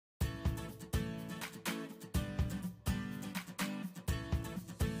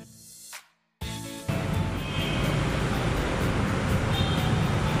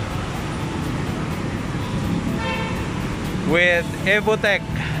with Evotech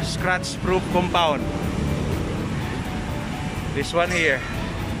scratch proof compound. This one here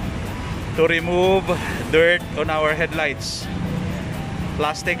to remove dirt on our headlights.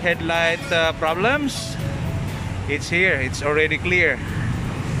 Plastic headlight problems, it's here, it's already clear.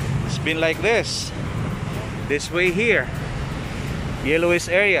 It's been like this way here,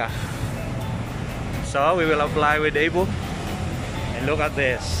 yellowish area. So we will apply with Evo, and look at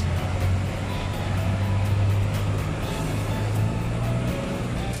this.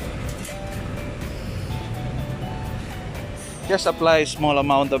 Just apply a small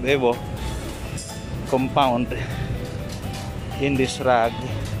amount of Evo compound in this rag,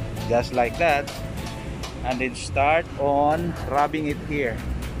 just like that, and then start on rubbing it here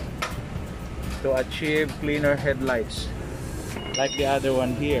to achieve cleaner headlights like the other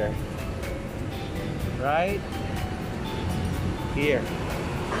one here, right here.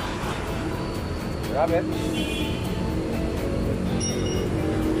 Rub it.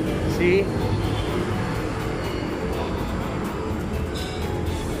 See?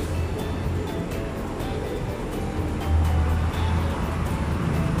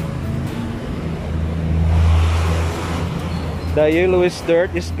 The yellowish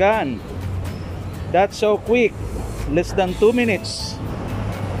dirt is gone. That's so quick. Less than 2 minutes.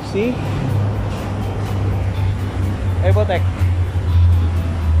 See? Evotech.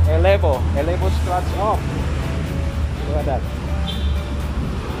 Elevoscratchoff. Look at that.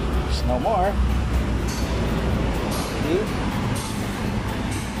 There's no more. See?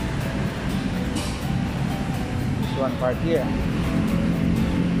 This one part here.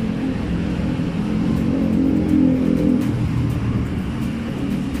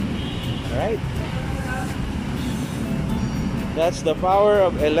 Right? That's the power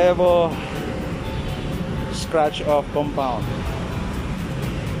of Elevo scratch off compound.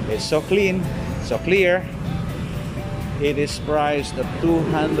 It's so clean, so clear. It is priced at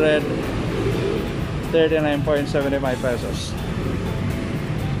 239.75 pesos.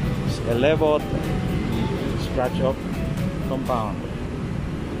 It's Elevo scratch off compound.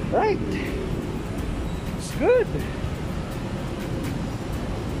 Right? It's good.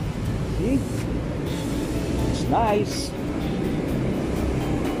 See? It's nice.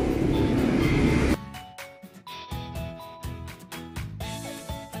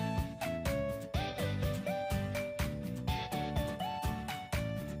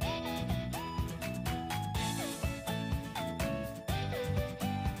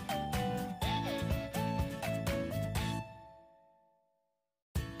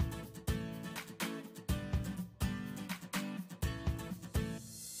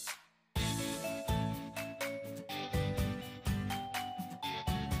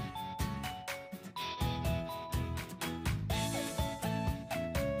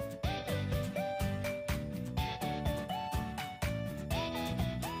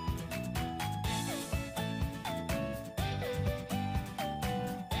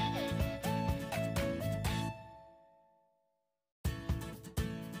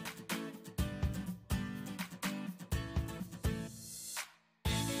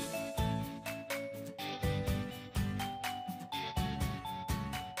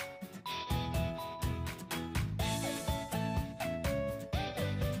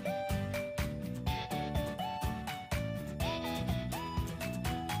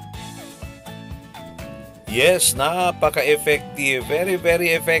 Yes, napaka-effective. Very,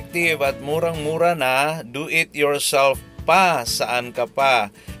 very effective at murang-mura na. Do it yourself pa. Saan ka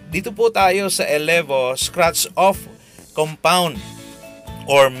pa? Dito po tayo sa Elevo Scratch Off Compound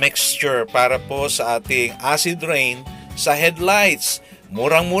or mixture para po sa ating acid rain sa headlights.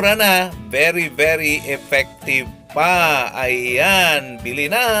 Murang-mura na. Very, very effective pa. Ayan, bili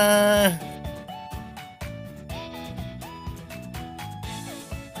na!